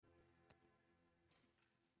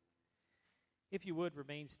If you would,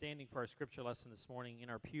 remain standing for our scripture lesson this morning in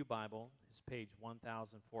our Pew Bible. It's page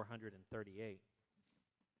 1438.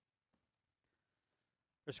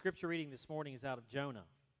 Our scripture reading this morning is out of Jonah.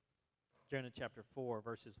 Jonah chapter 4,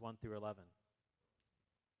 verses 1 through 11.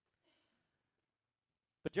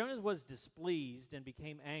 But Jonah was displeased and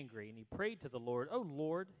became angry, and he prayed to the Lord, "O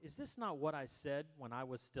Lord, is this not what I said when I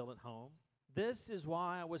was still at home? This is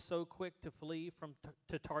why I was so quick to flee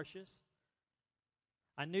to Tarshish.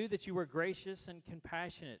 I knew that you were gracious and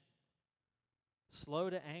compassionate, slow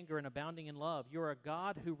to anger and abounding in love. You are a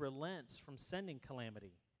God who relents from sending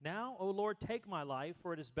calamity. Now, O Lord, take my life,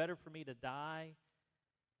 for it is better for me to die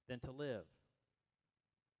than to live."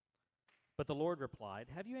 But the Lord replied,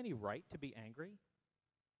 "Have you any right to be angry?"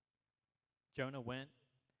 Jonah went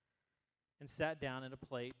and sat down in a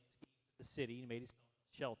place east of the city and made his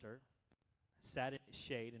shelter, sat in its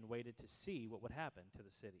shade, and waited to see what would happen to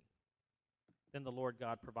the city. Then the Lord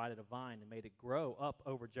God provided a vine and made it grow up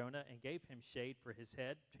over Jonah and gave him shade for his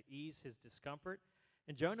head to ease his discomfort.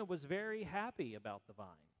 And Jonah was very happy about the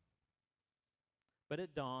vine. But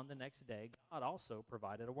at dawn the next day, God also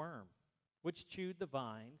provided a worm, which chewed the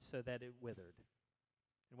vine so that it withered.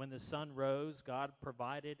 And when the sun rose, God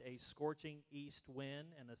provided a scorching east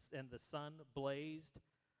wind, and the sun blazed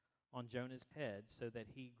on Jonah's head so that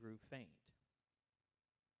he grew faint.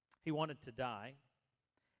 He wanted to die.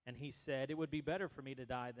 And he said, "It would be better for me to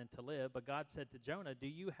die than to live." But God said to Jonah, "Do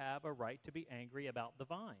you have a right to be angry about the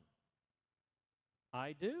vine?"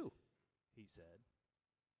 "I do," he said.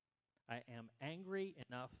 "I am angry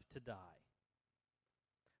enough to die."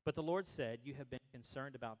 But the Lord said, "You have been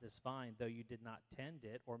concerned about this vine, though you did not tend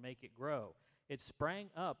it or make it grow. It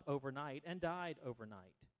sprang up overnight and died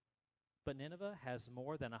overnight. But Nineveh has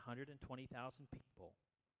more than 120,000 people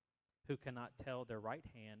who cannot tell their right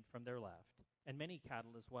hand from their left, and many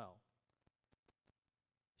cattle as well.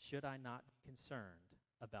 Should I not be concerned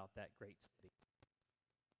about that great city?"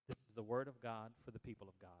 This is the word of God for the people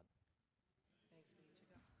of God. Thanks be to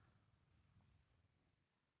God.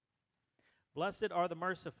 Blessed are the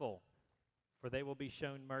merciful, for they will be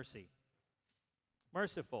shown mercy.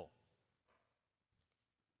 Merciful.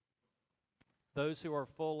 Those who are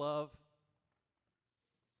full of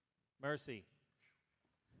mercy.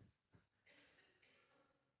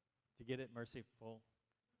 Did you get it? Merciful.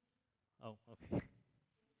 Oh, okay.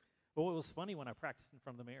 Well, it was funny when I practiced in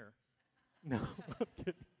front of the mirror. No, I'm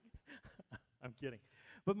kidding. I'm kidding.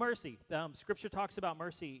 But mercy. Scripture talks about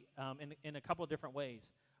mercy in a couple of different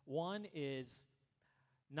ways. One is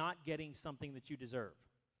not getting something that you deserve.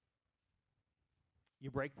 You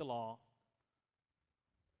break the law.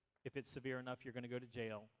 If it's severe enough, you're going to go to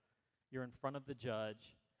jail. You're in front of the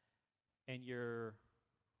judge, and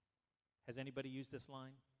has anybody used this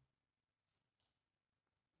line?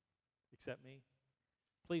 Except me?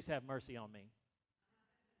 Please have mercy on me.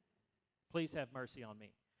 Please have mercy on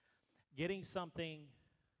me.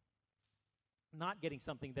 Not getting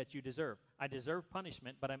something that you deserve. I deserve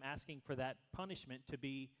punishment, but I'm asking for that punishment to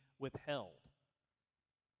be withheld.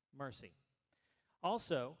 Mercy.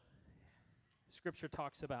 Also, Scripture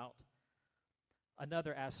talks about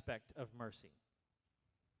another aspect of mercy.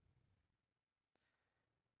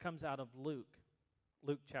 Comes out of Luke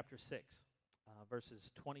chapter 6. Verses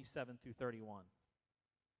 27 through 31.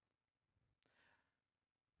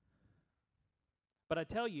 "But I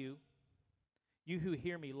tell you, you who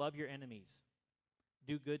hear me, love your enemies.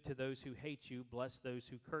 Do good to those who hate you, bless those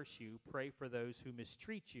who curse you, pray for those who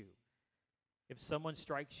mistreat you. If someone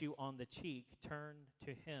strikes you on the cheek, turn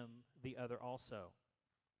to him the other also.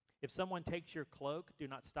 If someone takes your cloak, do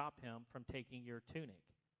not stop him from taking your tunic.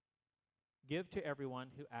 Give to everyone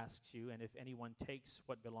who asks you, and if anyone takes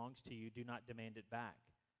what belongs to you, do not demand it back.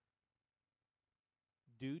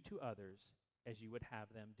 Do to others as you would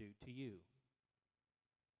have them do to you."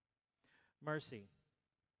 Mercy.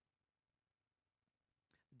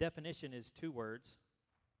 Definition is two words: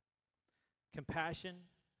 compassion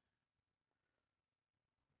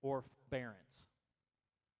or forbearance.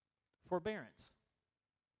 Forbearance.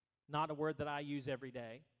 Not a word that I use every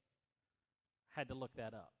day. Had to look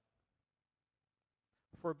that up.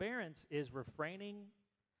 Forbearance is refraining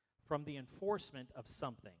from the enforcement of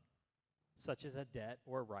something, such as a debt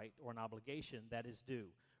or a right or an obligation that is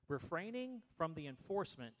due. Refraining from the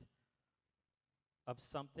enforcement of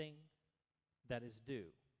something that is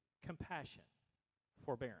due. Compassion,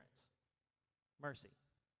 forbearance, mercy.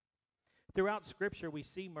 Throughout Scripture, we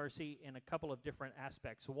see mercy in a couple of different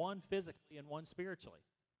aspects, one physically and one spiritually.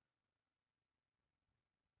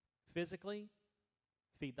 Physically,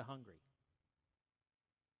 feed the hungry.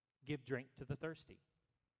 Give drink to the thirsty.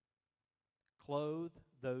 Clothe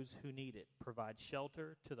those who need it. Provide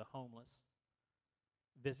shelter to the homeless.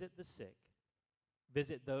 visit the sick,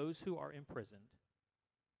 visit those who are imprisoned,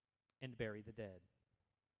 and bury the dead.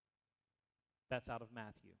 That's out of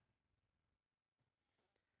Matthew.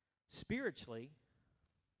 Spiritually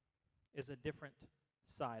is a different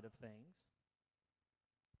side of things.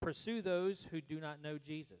 Pursue those who do not know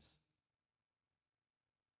Jesus.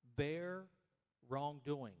 Bear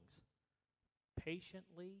wrongdoings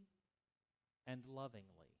patiently and lovingly.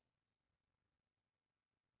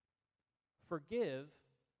 Forgive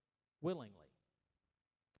willingly.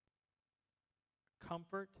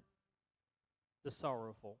 Comfort the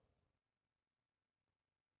sorrowful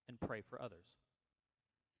and pray for others.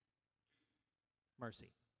 Mercy.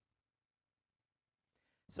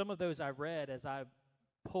 Some of those I read as I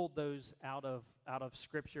pulled those out of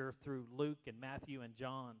Scripture through Luke and Matthew and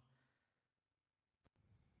John.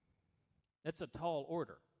 That's a tall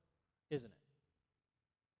order, isn't it?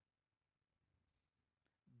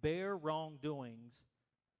 Bear wrongdoings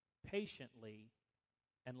patiently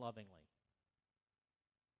and lovingly.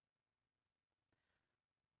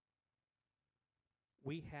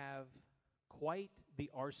 We have quite the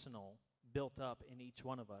arsenal built up in each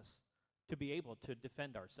one of us to be able to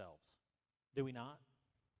defend ourselves. Do we not?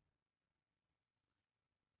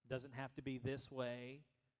 Doesn't have to be this way,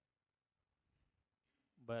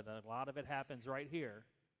 but a lot of it happens right here.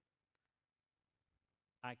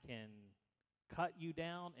 I can cut you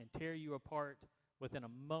down and tear you apart within a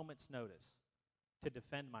moment's notice to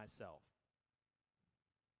defend myself.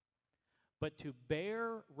 But to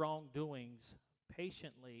bear wrongdoings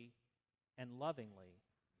patiently and lovingly,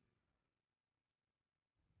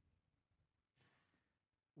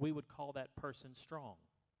 we would call that person strong.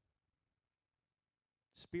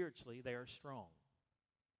 Spiritually, they are strong.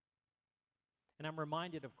 And I'm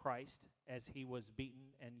reminded of Christ as he was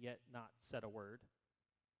beaten and yet not said a word.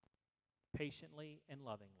 Patiently and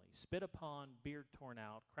lovingly. Spit upon, beard torn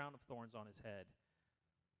out, crown of thorns on his head.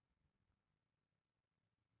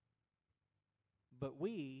 But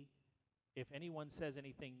we, if anyone says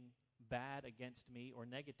anything bad against me or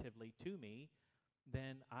negatively to me,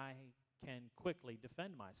 then I can quickly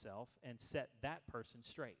defend myself and set that person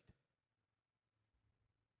straight.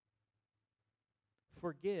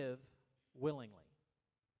 Forgive willingly,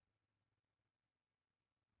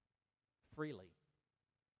 freely.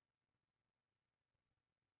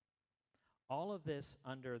 All of this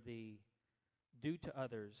under the do to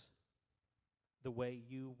others the way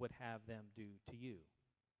you would have them do to you.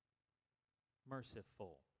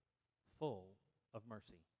 Merciful, full of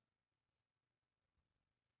mercy.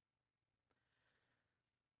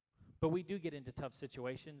 But we do get into tough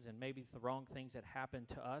situations, and maybe it's the wrong things that happen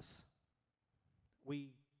to us. We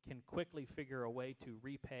can quickly figure a way to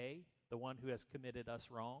repay the one who has committed us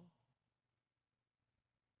wrong.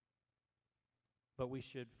 But we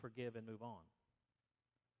should forgive and move on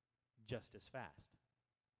just as fast.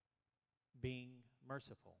 Being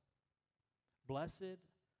merciful. Blessed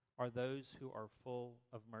are those who are full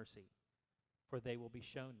of mercy, for they will be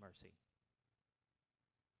shown mercy.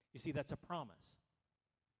 You see, that's a promise.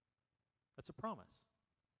 That's a promise.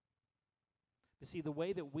 But see, the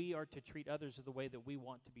way that we are to treat others is the way that we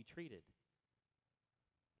want to be treated.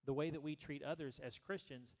 The way that we treat others as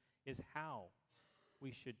Christians is how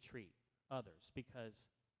we should treat others, because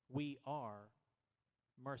we are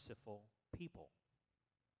merciful people.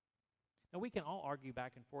 Now, we can all argue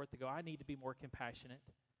back and forth to go, I need to be more compassionate.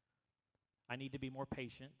 I need to be more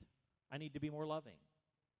patient. I need to be more loving.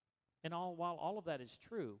 And while all of that is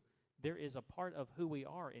true, there is a part of who we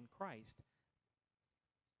are in Christ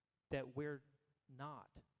that we're not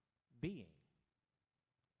being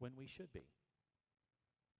when we should be.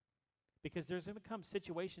 Because there's going to come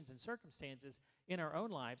situations and circumstances in our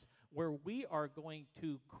own lives where we are going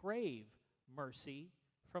to crave mercy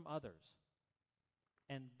from others.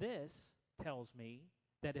 And this tells me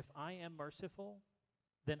that if I am merciful,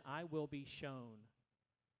 then I will be shown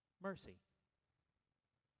mercy.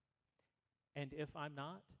 And if I'm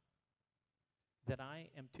not, that I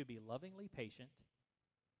am to be lovingly patient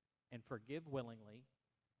and forgive willingly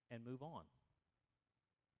and move on.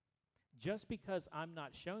 Just because I'm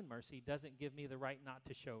not shown mercy doesn't give me the right not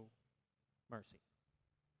to show mercy.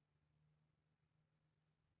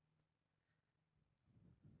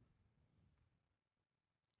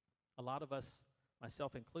 A lot of us,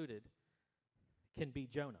 myself included, can be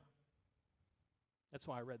Jonah. That's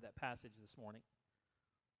why I read that passage this morning,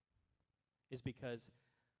 is because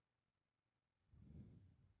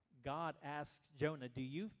God asks Jonah, do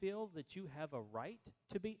you feel that you have a right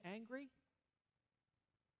to be angry?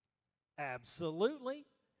 Absolutely.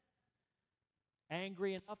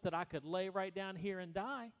 Angry enough that I could lay right down here and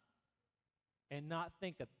die and not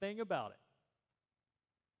think a thing about it.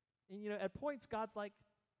 And, at points, God's like,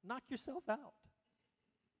 knock yourself out.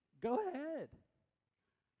 Go ahead.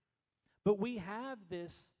 But we have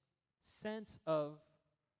this sense of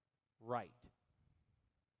right.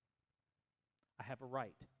 I have a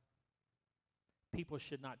right. People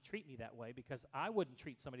should not treat me that way because I wouldn't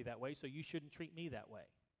treat somebody that way, so you shouldn't treat me that way.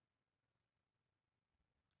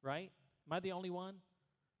 Right? Am I the only one?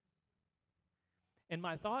 And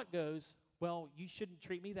my thought goes, well, you shouldn't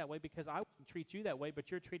treat me that way because I wouldn't treat you that way, but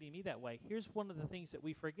you're treating me that way. Here's one of the things that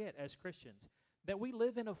we forget as Christians, that we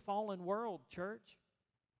live in a fallen world, church.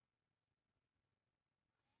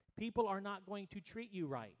 People are not going to treat you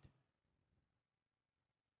right.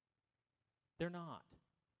 They're not.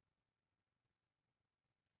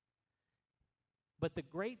 But the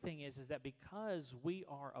great thing is that because we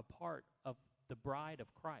are a part of the bride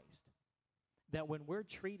of Christ, that when we're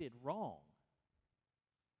treated wrong,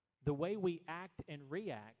 the way we act and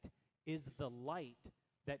react is the light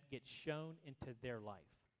that gets shown into their life.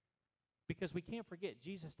 Because we can't forget,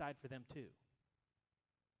 Jesus died for them too.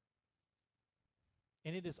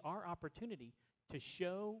 And it is our opportunity to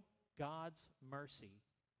show God's mercy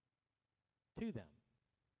to them.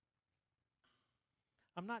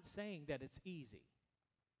 I'm not saying that it's easy.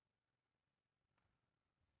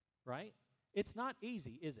 Right? It's not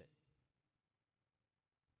easy, is it?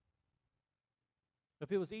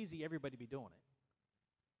 If it was easy, everybody would be doing it.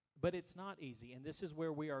 But it's not easy, and this is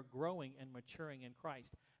where we are growing and maturing in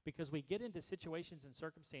Christ, because we get into situations and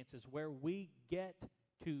circumstances where we get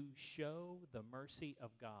to show the mercy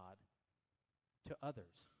of God to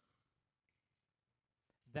others.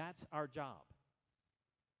 That's our job.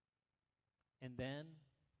 And then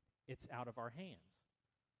it's out of our hands.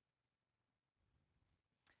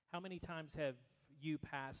 How many times have you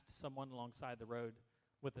passed someone alongside the road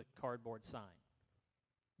with a cardboard sign,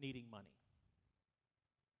 needing money?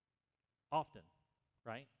 Often,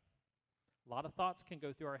 right? A lot of thoughts can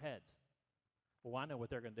go through our heads. Well, I know what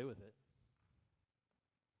they're going to do with it.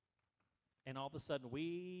 And all of a sudden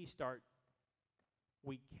we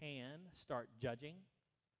can start judging.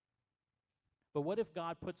 But what if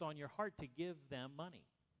God puts on your heart to give them money?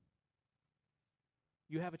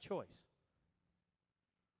 You have a choice.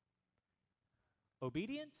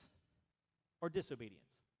 Obedience or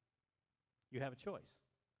disobedience? You have a choice.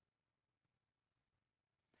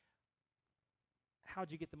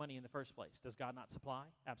 How'd you get the money in the first place? Does God not supply?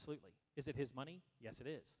 Absolutely. Is it his money? Yes, it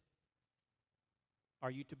is.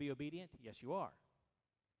 Are you to be obedient? Yes, you are.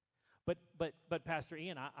 But Pastor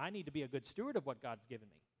Ian, I need to be a good steward of what God's given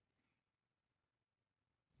me.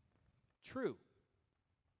 True.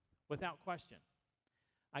 Without question.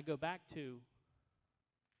 I go back to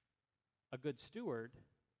a good steward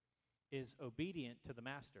is obedient to the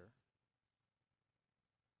master,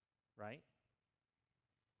 right?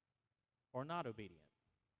 Or not obedient.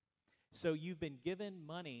 So you've been given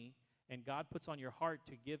money and God puts on your heart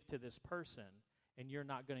to give to this person, and you're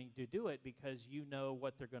not going to do it because you know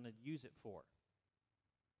what they're going to use it for.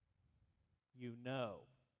 You know.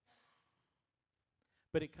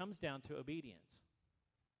 But it comes down to obedience.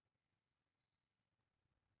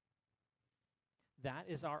 That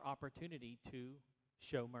is our opportunity to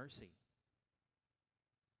show mercy.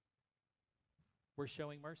 We're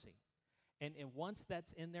showing mercy. And once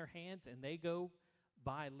that's in their hands and they go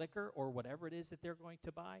buy liquor or whatever it is that they're going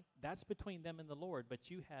to buy, that's between them and the Lord. But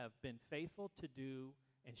you have been faithful to do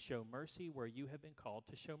and show mercy where you have been called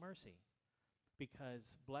to show mercy.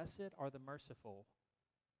 Because blessed are the merciful,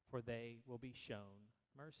 for they will be shown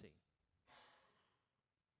mercy.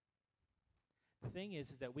 The thing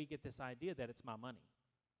is that we get this idea that it's my money.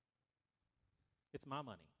 It's my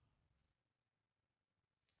money.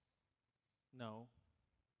 No,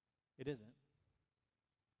 it isn't.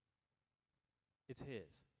 It's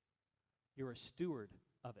his. You're a steward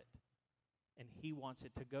of it, and he wants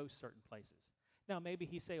it to go certain places. Now, maybe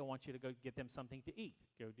he say, I want you to go get them something to eat.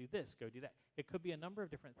 Go do this, go do that. It could be a number of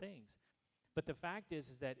different things. But the fact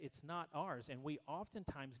is that it's not ours, and we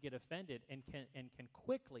oftentimes get offended and can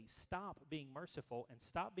quickly stop being merciful and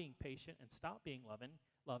stop being patient and stop being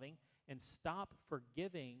loving and stop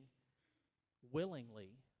forgiving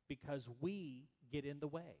willingly because we get in the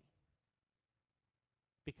way.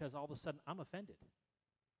 Because all of a sudden I'm offended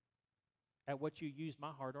at what you used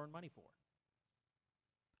my hard-earned money for.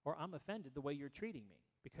 Or I'm offended the way you're treating me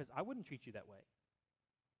because I wouldn't treat you that way.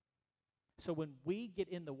 So when we get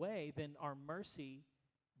in the way, then our mercy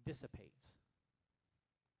dissipates.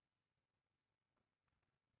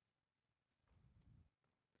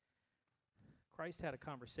 Christ had a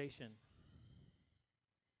conversation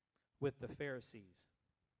with the Pharisees.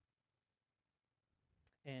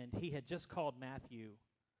 And he had just called Matthew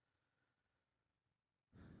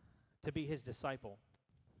to be his disciple,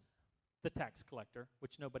 the tax collector,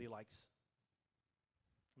 which nobody likes.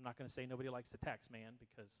 I'm not going to say nobody likes the tax man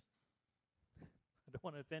because I don't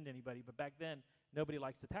want to offend anybody, but back then, nobody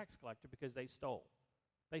likes the tax collector because they stole.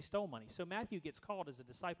 They stole money. So Matthew gets called as a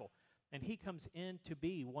disciple, and he comes in to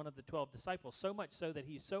be one of the 12 disciples, so much so that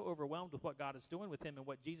he's so overwhelmed with what God is doing with him and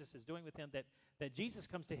what Jesus is doing with him that Jesus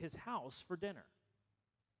comes to his house for dinner.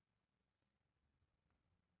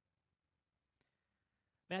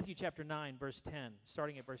 Matthew chapter 9, verse 10,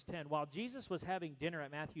 starting at verse 10. While Jesus was having dinner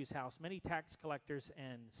at Matthew's house, many tax collectors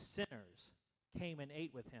and sinners came and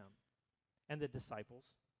ate with him and the disciples.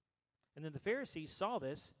 And then the Pharisees saw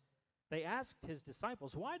this. They asked his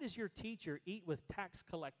disciples, "Why does your teacher eat with tax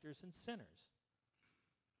collectors and sinners?"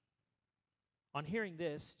 On hearing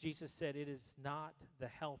this, Jesus said, "It is not the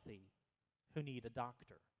healthy who need a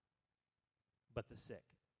doctor, but the sick.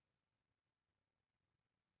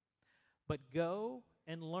 But go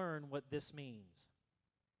and learn what this means.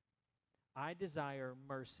 I desire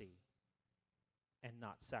mercy and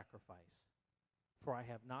not sacrifice, for I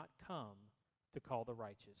have not come to call the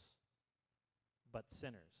righteous, but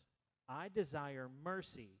sinners." I desire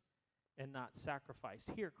mercy and not sacrifice.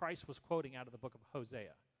 Here, Christ was quoting out of the book of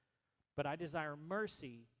Hosea. But I desire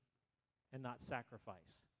mercy and not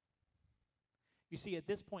sacrifice. You see, at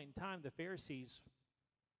this point in time, the Pharisees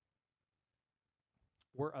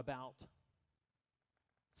were about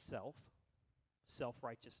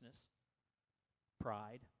self-righteousness,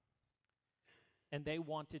 pride, and they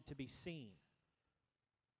wanted to be seen.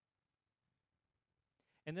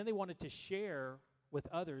 And then they wanted to share with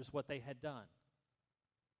others what they had done.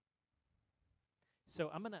 So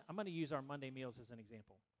I'm gonna use our Monday meals as an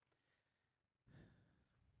example.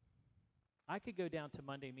 I could go down to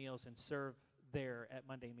Monday meals and serve there at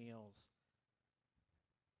Monday meals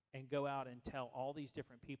and go out and tell all these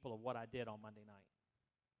different people of what I did on Monday night.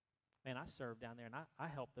 Man, I served down there, and I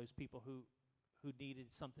helped those people who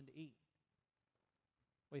needed something to eat.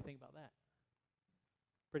 What do you think about that?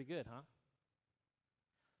 Pretty good, huh?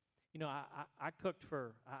 You know, I cooked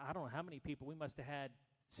for, I don't know how many people. We must have had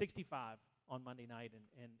 65 on Monday night,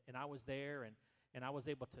 and I was there, and I was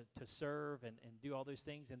able to serve and do all those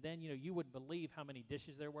things. And then, you know, you wouldn't believe how many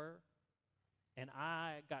dishes there were. And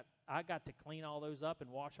I got to clean all those up and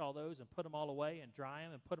wash all those and put them all away and dry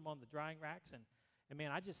them and put them on the drying racks. And man,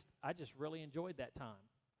 I just really enjoyed that time.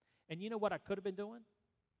 And you know what I could have been doing?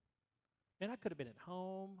 Man, I could have been at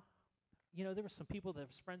home. You know, there were some people that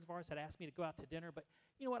was friends of ours that asked me to go out to dinner, but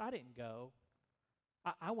you know what? I didn't go.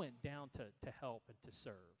 I went down to help and to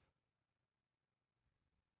serve.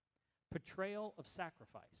 Portrayal of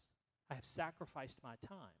sacrifice. I have sacrificed my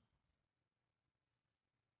time.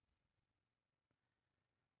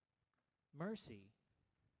 Mercy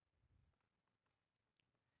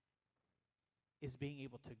is being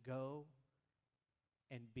able to go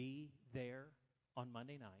and be there on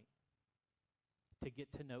Monday night, to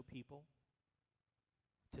get to know people,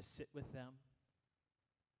 to sit with them,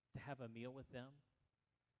 to have a meal with them,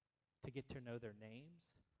 to get to know their names,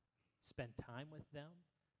 spend time with them,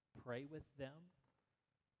 pray with them.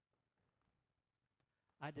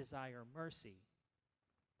 I desire mercy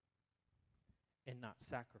and not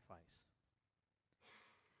sacrifice.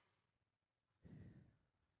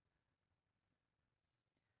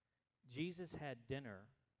 Jesus had dinner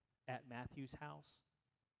at Matthew's house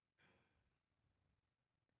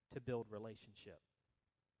to build relationship.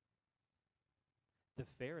 The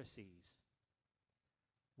Pharisees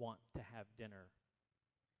want to have dinner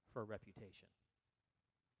for a reputation.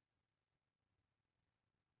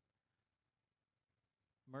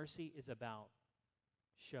 Mercy is about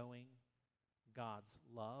showing God's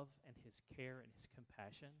love and his care and his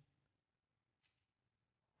compassion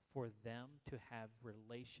for them to have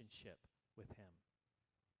relationship with him.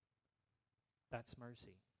 That's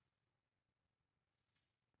mercy.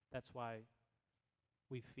 That's why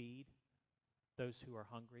we feed those who are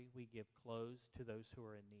hungry. We give clothes to those who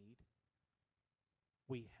are in need.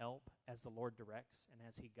 We help as the Lord directs and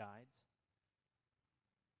as he guides.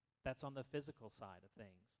 That's on the physical side of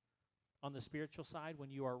things. On the spiritual side,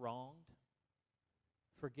 when you are wronged,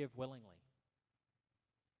 forgive willingly.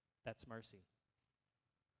 That's mercy.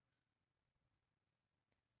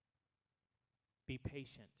 Be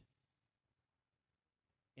patient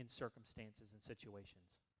in circumstances and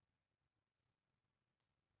situations.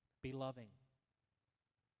 Be loving.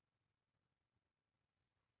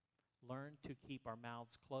 Learn to keep our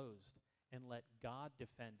mouths closed and let God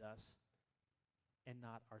defend us and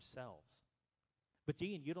not ourselves. But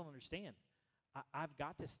Ian, you don't understand. I've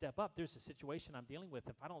got to step up. There's a situation I'm dealing with.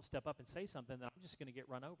 If I don't step up and say something, then I'm just going to get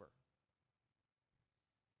run over.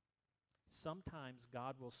 Sometimes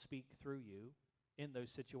God will speak through you in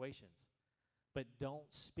those situations, but don't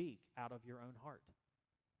speak out of your own heart.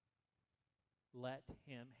 Let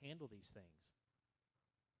him handle these things.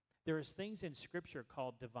 There is things in Scripture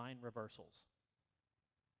called divine reversals.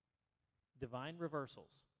 Divine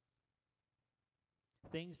reversals.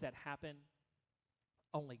 Things that happen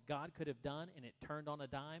only God could have done, and it turned on a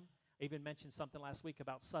dime. I even mentioned something last week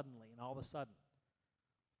about suddenly and all of a sudden.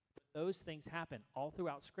 Those things happen all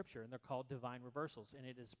throughout Scripture, and they're called divine reversals. And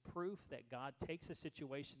it is proof that God takes a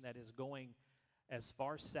situation that is going as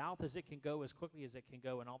far south as it can go, as quickly as it can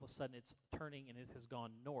go, and all of a sudden it's turning and it has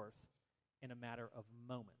gone north in a matter of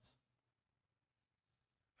moments.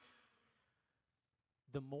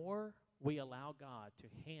 The more we allow God to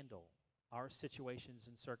handle our situations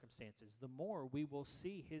and circumstances, the more we will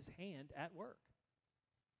see his hand at work.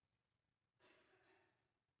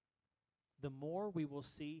 The more we will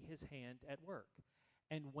see his hand at work.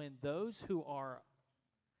 And when those who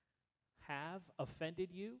have offended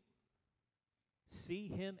you see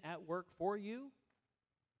him at work for you,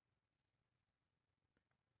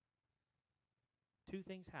 two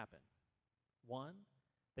things happen. One,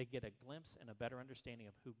 they get a glimpse and a better understanding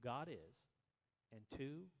of who God is. And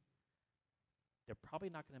two, they're probably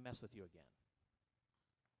not going to mess with you again.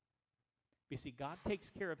 You see, God takes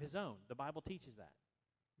care of his own. The Bible teaches that.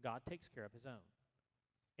 God takes care of his own.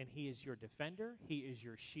 And he is your defender. He is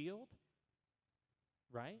your shield.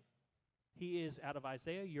 Right? He is, out of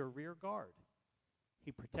Isaiah, your rear guard.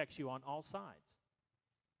 He protects you on all sides.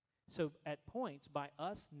 So at points, by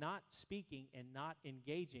us not speaking and not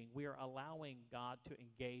engaging, we are allowing God to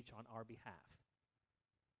engage on our behalf.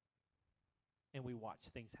 And we watch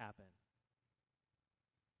things happen.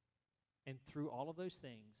 And through all of those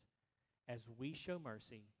things, as we show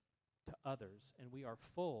mercy to others, and we are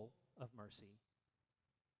full of mercy,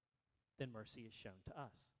 then mercy is shown to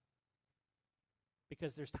us.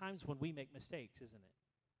 Because there's times when we make mistakes, isn't it?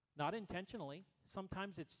 Not intentionally.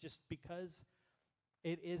 Sometimes it's just because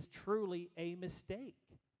it is truly a mistake.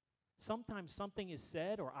 Sometimes something is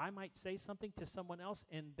said, or I might say something to someone else,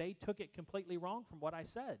 and they took it completely wrong from what I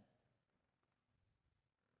said.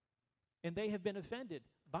 And they have been offended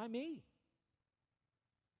by me.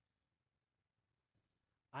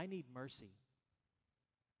 I need mercy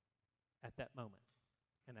at that moment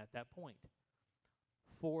and at that point.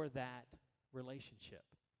 For that relationship,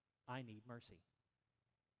 I need mercy.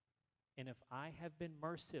 And if I have been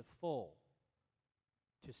merciful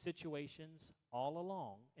to situations all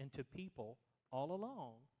along and to people all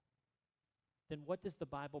along, then what does the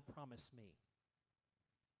Bible promise me?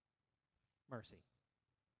 Mercy.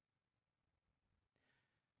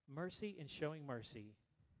 Mercy and showing mercy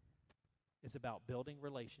is about building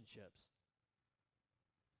relationships.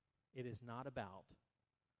 It is not about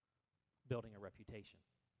building a reputation.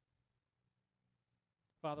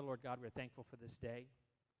 Father, Lord God, we're thankful for this day.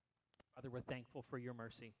 Father, we're thankful for your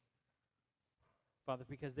mercy. Father,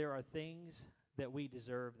 because there are things that we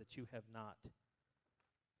deserve that you have not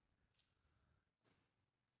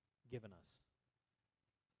given us.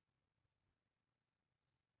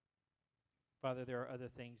 Father, there are other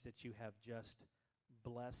things that you have just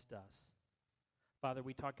blessed us. Father,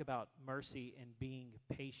 we talk about mercy and being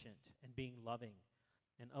patient and being loving.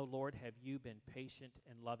 And, oh Lord, have you been patient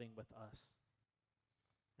and loving with us?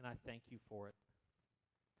 And I thank you for it.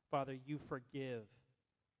 Father, you forgive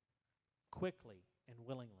quickly and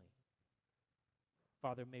willingly.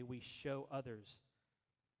 Father, may we show others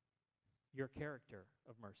your character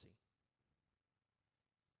of mercy.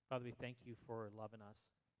 Father, we thank you for loving us.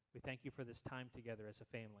 We thank you for this time together as a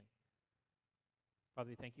family. Father,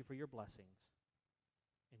 we thank you for your blessings.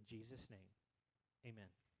 In Jesus' name, amen.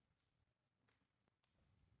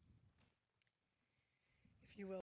 If you will.